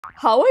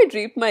How I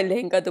draped my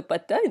lehenga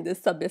dupatta in the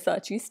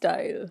Sabyasachi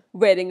style.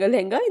 Wearing a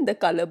lehenga in the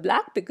color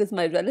black because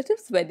my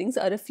relatives' weddings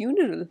are a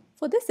funeral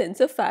for the sense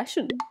of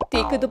fashion.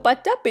 Take a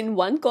dupatta, pin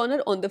one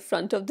corner on the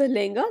front of the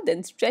lehenga,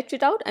 then stretch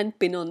it out and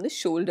pin on the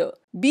shoulder.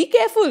 Be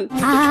careful!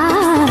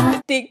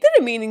 Take the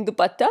remaining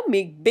dupatta,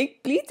 make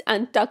big pleats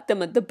and tuck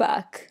them at the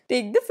back.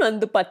 Take the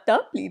front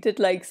dupatta, pleat it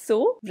like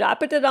so,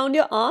 wrap it around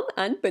your arm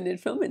and pin it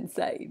from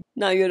inside.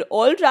 Now you're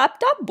all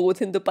wrapped up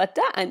both in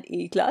dupatta and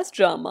A-class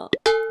drama.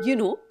 You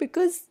know,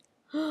 because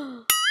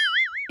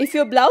if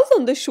your blouse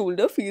on the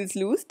shoulder feels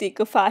loose,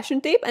 take a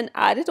fashion tape and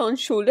add it on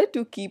shoulder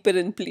to keep it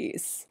in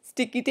place.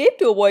 Sticky tape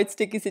to avoid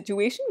sticky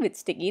situation with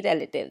sticky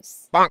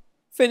relatives.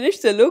 Finish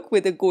the look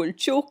with a gold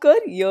choker,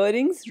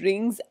 earrings,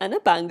 rings and a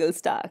bangle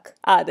stack.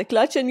 Add a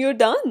clutch and you're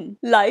done.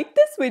 Like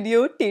this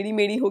video, टेढ़ी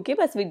मेढ़ी होके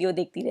बस video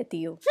देखती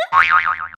रहती हो.